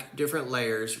 Peeling back different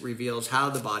layers reveals how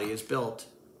the body is built.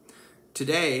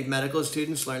 Today, medical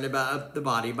students learn about the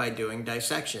body by doing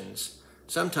dissections.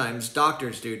 Sometimes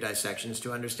doctors do dissections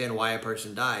to understand why a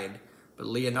person died, but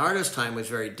Leonardo's time was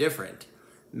very different.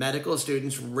 Medical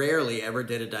students rarely ever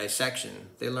did a dissection.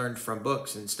 They learned from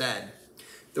books instead.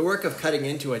 The work of cutting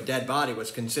into a dead body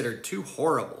was considered too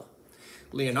horrible.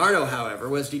 Leonardo, however,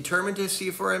 was determined to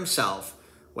see for himself.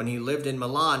 When he lived in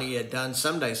Milan, he had done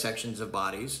some dissections of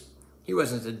bodies. He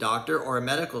wasn't a doctor or a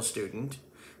medical student.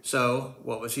 So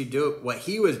what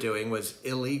he was doing was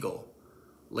illegal.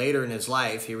 Later in his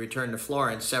life, he returned to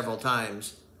Florence several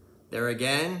times. There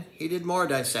again, he did more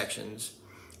dissections.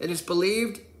 It is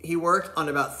believed he worked on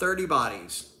about 30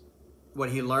 bodies.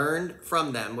 What he learned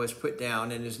from them was put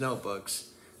down in his notebooks.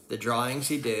 The drawings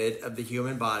he did of the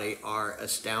human body are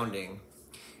astounding.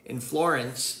 In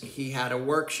Florence, he had a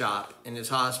workshop in his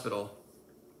hospital.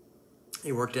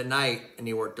 He worked at night and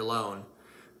he worked alone.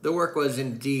 The work was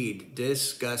indeed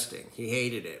disgusting. He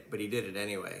hated it, but he did it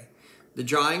anyway. The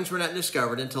drawings were not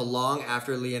discovered until long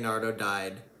after Leonardo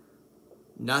died.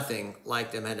 Nothing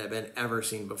like them had been ever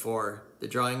seen before. The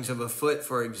drawings of a foot,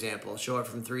 for example, show it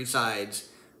from 3 sides,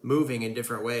 moving in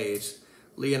different ways.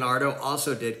 Leonardo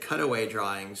also did cutaway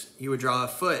drawings. He would draw a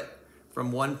foot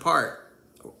from one part,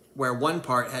 where one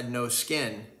part had no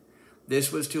skin.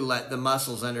 This was to let the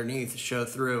muscles underneath show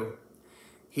through.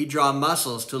 He'd draw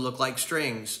muscles to look like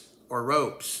strings or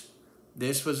ropes.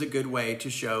 This was a good way to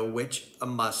show which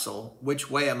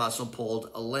way a muscle pulled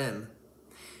a limb.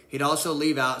 He'd also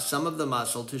leave out some of the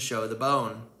muscle to show the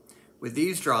bone. With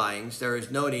these drawings, there is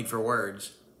no need for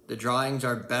words. The drawings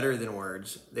are better than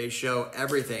words. They show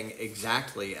everything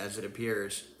exactly as it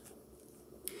appears.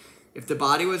 If the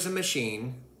body was a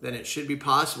machine, then it should be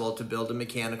possible to build a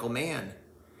mechanical man.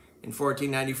 In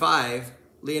 1495,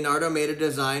 Leonardo made a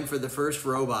design for the first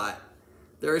robot.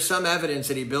 There is some evidence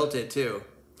that he built it too.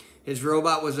 His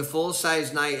robot was a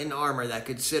full-size knight in armor that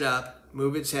could sit up,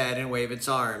 move its head, and wave its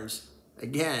arms.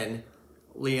 Again,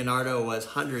 Leonardo was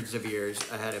hundreds of years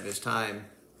ahead of his time.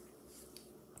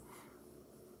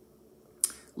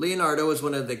 Leonardo was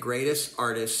one of the greatest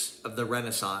artists of the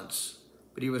Renaissance,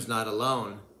 but he was not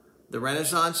alone. The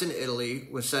Renaissance in Italy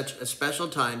was such a special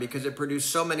time because it produced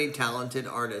so many talented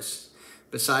artists.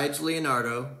 Besides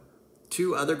Leonardo,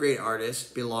 2 other great artists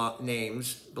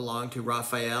belong to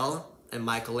Raphael and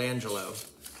Michelangelo.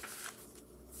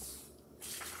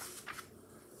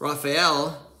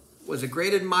 Raphael was a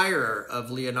great admirer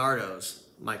of Leonardo's.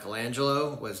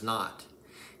 Michelangelo was not.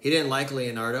 He didn't like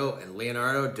Leonardo, and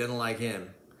Leonardo didn't like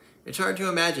him. It's hard to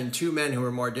imagine 2 men who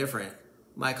were more different.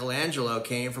 Michelangelo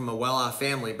came from a well-off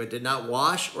family, but did not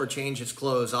wash or change his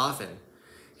clothes often.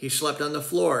 He slept on the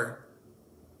floor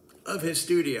of his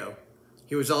studio.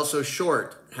 He was also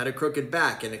short, had a crooked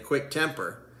back, and a quick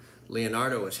temper.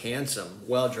 Leonardo was handsome,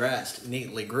 well-dressed,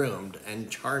 neatly groomed, and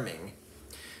charming.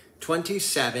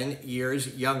 27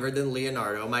 years younger than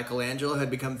Leonardo, Michelangelo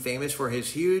had become famous for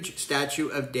his huge statue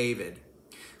of David.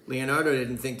 Leonardo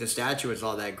didn't think the statue was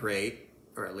all that great,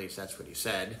 or at least that's what he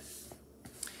said.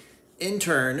 In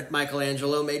turn,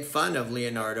 Michelangelo made fun of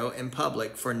Leonardo in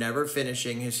public for never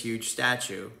finishing his huge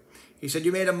statue. He said,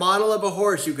 "You made a model of a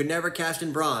horse you could never cast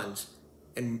in bronze,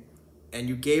 and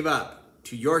you gave up,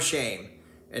 to your shame,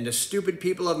 and the stupid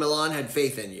people of Milan had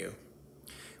faith in you."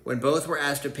 When both were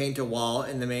asked to paint a wall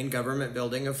in the main government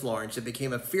building of Florence, it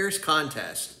became a fierce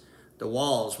contest. The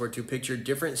walls were to picture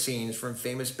different scenes from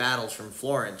famous battles from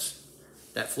Florence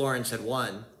that Florence had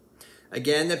won.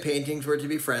 Again, the paintings were to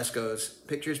be frescoes,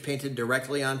 pictures painted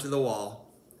directly onto the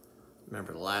wall.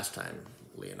 Remember the last time,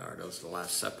 Leonardo's The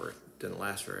Last Supper didn't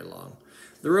last very long.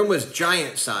 The room was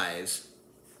giant size,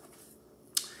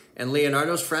 and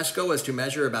Leonardo's fresco was to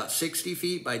measure about 60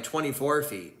 feet by 24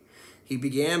 feet. He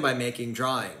began by making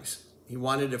drawings. He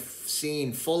wanted a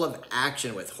scene full of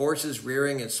action with horses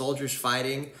rearing and soldiers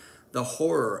fighting. The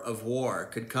horror of war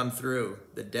could come through,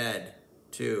 the dead,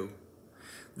 too.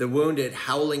 The wounded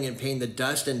howling in pain, the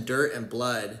dust and dirt and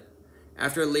blood.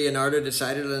 After Leonardo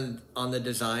decided on the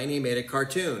design, he made a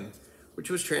cartoon, which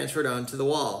was transferred onto the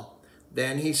wall.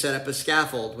 Then he set up a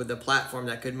scaffold with a platform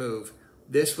that could move.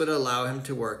 This would allow him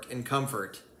to work in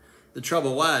comfort. The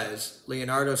trouble was,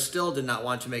 Leonardo still did not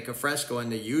want to make a fresco in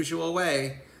the usual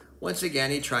way. Once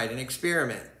again, he tried an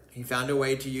experiment. He found a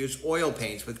way to use oil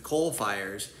paints with coal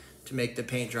fires to make the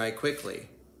paint dry quickly.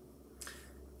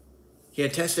 He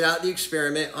had tested out the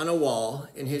experiment on a wall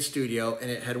in his studio,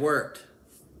 and it had worked.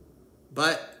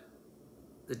 But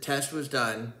the test was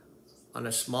done on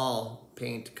a small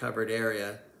paint-covered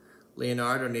area.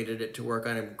 Leonardo needed it to work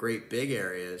on great big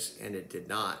areas, and it did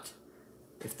not.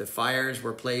 If the fires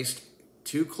were placed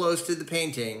too close to the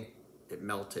painting, it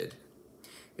melted.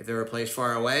 If they were placed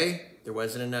far away, there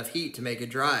wasn't enough heat to make it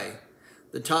dry.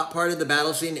 The top part of the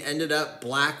battle scene ended up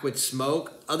black with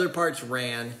smoke. Other parts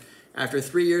ran. After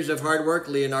 3 years of hard work,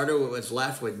 Leonardo was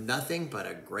left with nothing but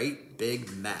a great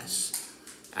big mess.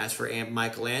 As for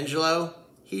Michelangelo,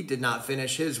 he did not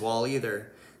finish his wall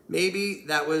either. Maybe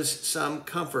that was some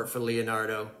comfort for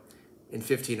Leonardo. In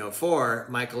 1504,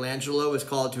 Michelangelo was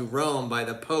called to Rome by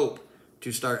the Pope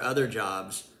to start other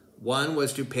jobs. One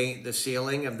was to paint the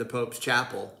ceiling of the Pope's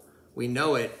chapel. We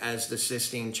know it as the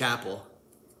Sistine Chapel.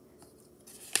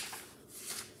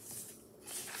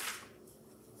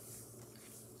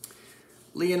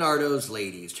 Leonardo's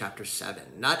Ladies, Chapter 7.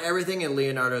 Not everything in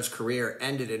Leonardo's career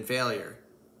ended in failure.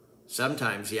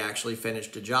 Sometimes he actually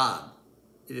finished a job.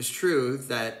 It is true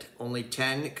that only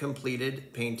 10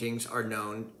 completed paintings are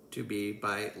known to be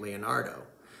by Leonardo.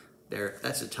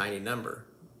 That's a tiny number.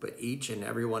 but each and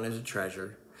every one is a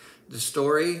treasure. The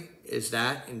story is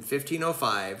that in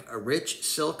 1505, a rich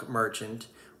silk merchant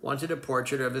wanted a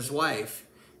portrait of his wife.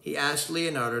 He asked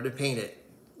Leonardo to paint it.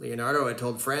 Leonardo had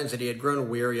told friends that he had grown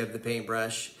weary of the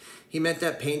paintbrush. He meant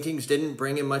that paintings didn't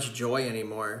bring him much joy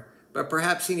anymore, but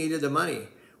perhaps he needed the money,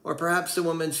 or perhaps the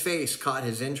woman's face caught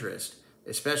his interest,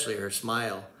 especially her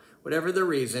smile. Whatever the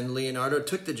reason, Leonardo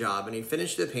took the job and he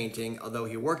finished the painting, although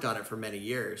he worked on it for many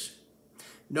years.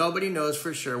 Nobody knows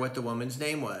for sure what the woman's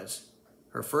name was.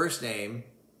 Her first name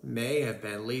may have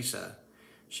been Lisa.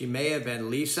 She may have been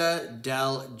Lisa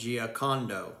del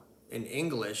Giocondo. In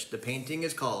English, the painting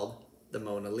is called the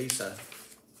Mona Lisa.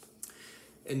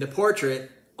 In the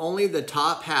portrait, only the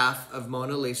top half of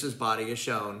Mona Lisa's body is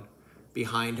shown.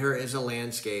 Behind her is a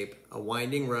landscape. A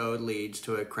winding road leads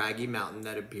to a craggy mountain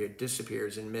that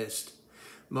disappears in mist.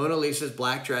 Mona Lisa's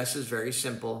black dress is very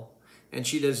simple, and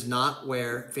she does not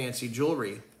wear fancy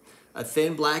jewelry. A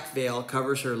thin black veil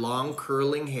covers her long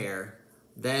curling hair.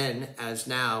 Then, as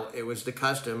now, it was the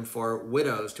custom for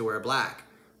widows to wear black.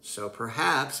 So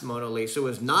perhaps Mona Lisa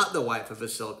was not the wife of a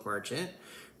silk merchant.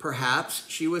 Perhaps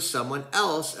she was someone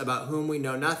else about whom we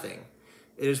know nothing.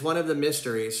 It is one of the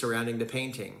mysteries surrounding the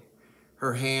painting.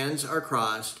 Her hands are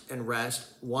crossed and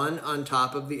rest one on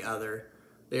top of the other.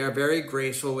 They are very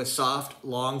graceful with soft,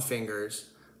 long fingers.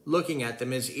 Looking at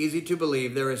them is easy to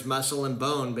believe there is muscle and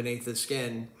bone beneath the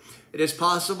skin. It is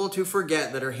possible to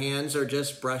forget that her hands are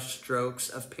just brush strokes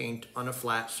of paint on a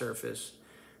flat surface.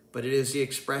 But it is the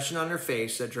expression on her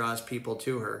face that draws people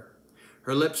to her.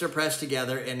 Her lips are pressed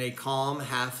together in a calm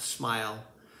half smile.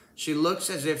 She looks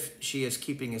as if she is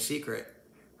keeping a secret.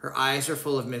 Her eyes are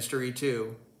full of mystery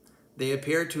too. They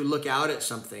appear to look out at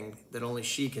something that only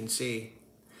she can see.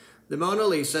 The Mona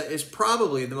Lisa is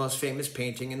probably the most famous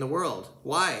painting in the world.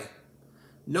 Why?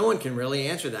 No one can really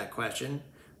answer that question,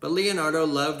 but Leonardo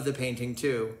loved the painting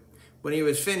too. When he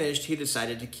was finished, he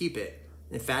decided to keep it.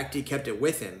 In fact, he kept it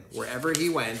with him wherever he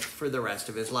went for the rest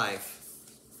of his life.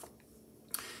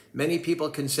 Many people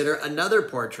consider another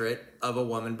portrait of a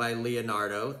woman by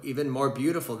Leonardo even more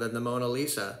beautiful than the Mona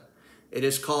Lisa. It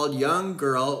is called Young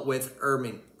Girl with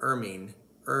Ermine.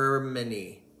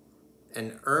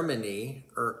 And Ermine,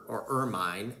 or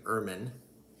Ermine,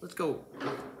 let's go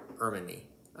Ermine,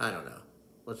 I don't know.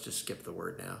 Let's just skip the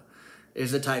word now,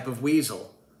 is a type of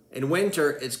weasel. In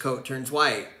winter, its coat turns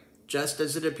white, just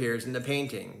as it appears in the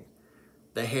painting.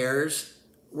 The hairs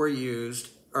were used,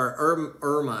 or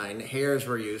ermine hairs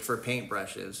were used for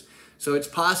paintbrushes. So it's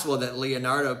possible that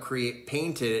Leonardo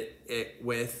painted it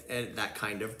with that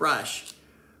kind of brush.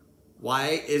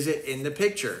 Why is it in the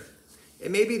picture?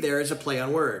 It may be there as a play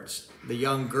on words. The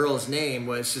young girl's name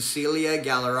was Cecilia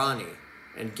Gallerani,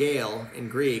 and Gale in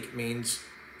Greek means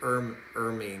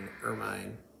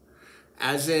ermine.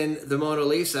 As in the Mona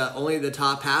Lisa, only the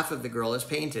top half of the girl is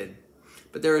painted,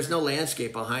 but there is no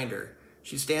landscape behind her.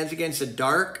 She stands against a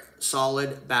dark,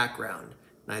 solid background.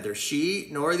 Neither she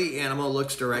nor the animal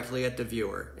looks directly at the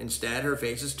viewer. Instead, her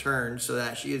face is turned so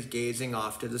that she is gazing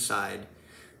off to the side.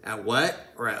 At what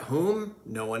or at whom,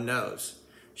 no one knows.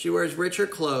 She wears richer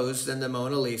clothes than the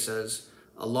Mona Lisa's.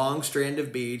 A long strand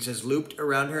of beads is looped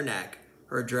around her neck.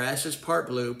 Her dress is part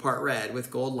blue, part red,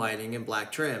 with gold lining and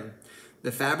black trim.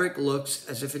 The fabric looks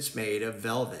as if it's made of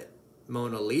velvet.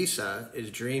 Mona Lisa is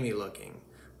dreamy looking.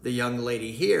 The young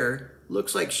lady here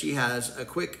looks like she has a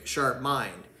quick, sharp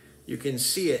mind. You can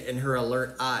see it in her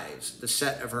alert eyes, the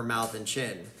set of her mouth and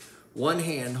chin. One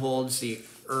hand holds the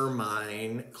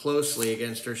ermine closely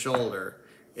against her shoulder.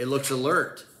 It looks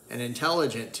alert and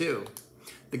intelligent too.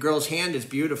 The girl's hand is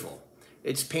beautiful.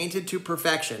 It's painted to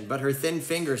perfection, but her thin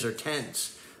fingers are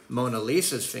tense. Mona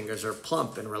Lisa's fingers are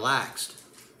plump and relaxed.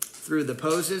 Through the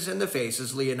poses and the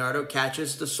faces, Leonardo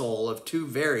catches the soul of two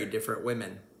very different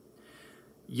women.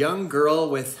 Young Girl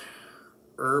with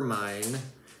Ermine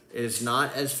is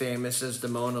not as famous as the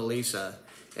Mona Lisa.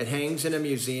 It hangs in a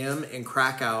museum in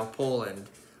Krakow, Poland.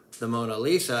 The Mona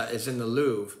Lisa is in the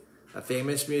Louvre, a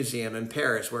famous museum in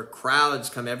Paris where crowds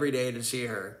come every day to see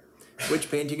her. Which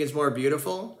painting is more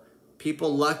beautiful?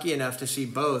 People lucky enough to see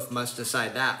both must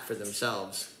decide that for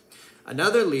themselves.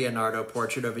 Another Leonardo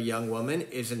portrait of a young woman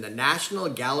is in the National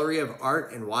Gallery of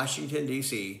Art in Washington,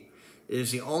 D.C. It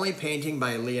is the only painting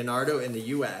by Leonardo in the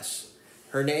U.S.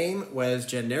 Her name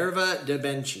was Minerva da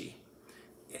Vinci.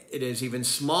 It is even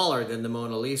smaller than the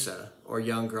Mona Lisa, or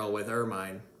Young Girl with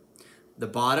Ermine. The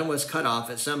bottom was cut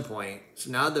off at some point, so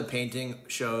now the painting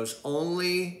shows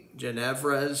only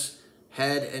Ginevra's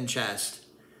head and chest.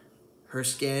 Her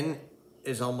skin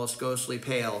is almost ghostly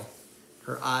pale.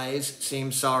 Her eyes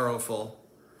seem sorrowful.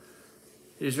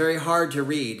 It is very hard to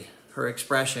read her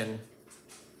expression.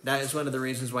 That is one of the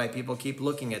reasons why people keep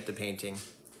looking at the painting.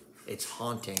 It's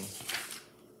haunting.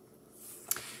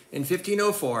 In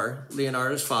 1504,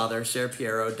 Leonardo's father, Ser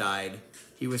Piero, died.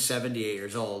 He was 78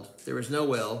 years old. There was no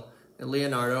will, and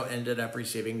Leonardo ended up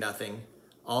receiving nothing.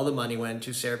 All the money went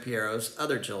to Ser Piero's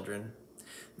other children.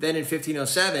 Then in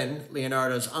 1507,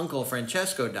 Leonardo's uncle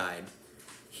Francesco died.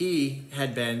 He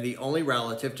had been the only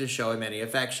relative to show him any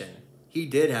affection. He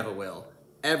did have a will.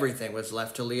 Everything was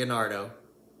left to Leonardo.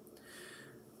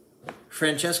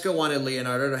 Francesco wanted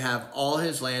Leonardo to have all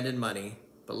his land and money,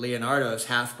 but Leonardo's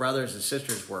half-brothers and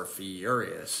sisters were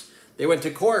furious. They went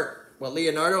to court. What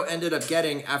Leonardo ended up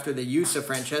getting after the use of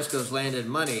Francesco's land and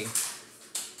money,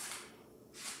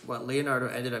 what Leonardo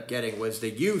ended up getting was the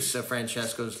use of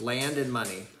Francesco's land and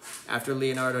money. After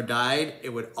Leonardo died, it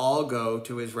would all go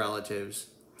to his relatives.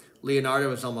 Leonardo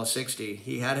was almost 60.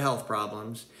 He had health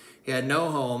problems. He had no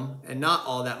home and not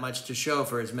all that much to show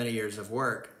for his many years of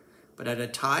work. But at a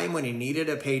time when he needed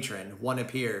a patron, one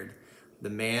appeared. The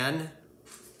man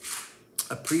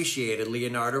appreciated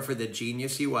Leonardo for the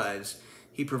genius he was.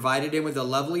 He provided him with a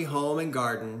lovely home and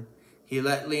garden. He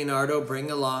let Leonardo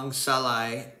bring along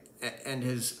Salai and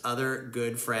his other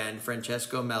good friend,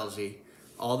 Francesco Melzi.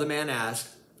 All the man asked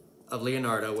of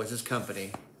Leonardo was his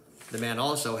company. The man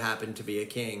also happened to be a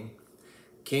king.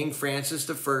 King Francis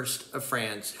I of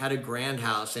France had a grand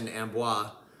house in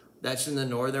Amboise. That's in the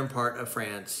northern part of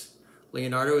France.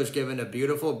 Leonardo was given a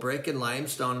beautiful brick and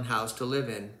limestone house to live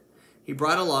in. He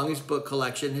brought along his book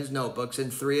collection, his notebooks,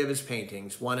 and 3 of his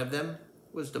paintings. One of them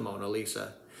was the Mona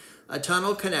Lisa. A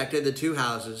tunnel connected the 2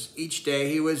 houses. Each day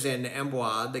he was in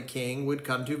Amboise, the king would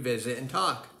come to visit and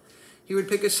talk. He would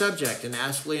pick a subject and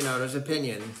ask Leonardo's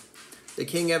opinion. The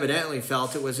king evidently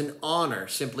felt it was an honor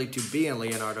simply to be in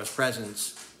Leonardo's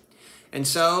presence. And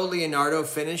so Leonardo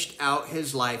finished out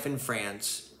his life in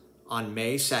France. On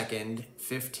May 2nd,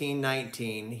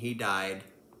 1519, he died.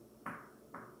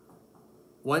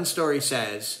 One story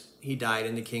says he died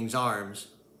in the king's arms.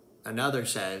 Another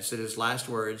says that his last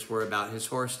words were about his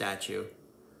horse statue.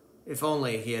 If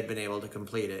only he had been able to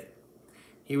complete it.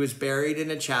 He was buried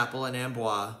in a chapel in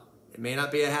Amboise. It may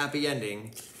not be a happy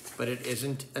ending, but it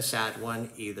isn't a sad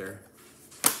one either.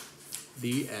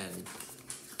 The end.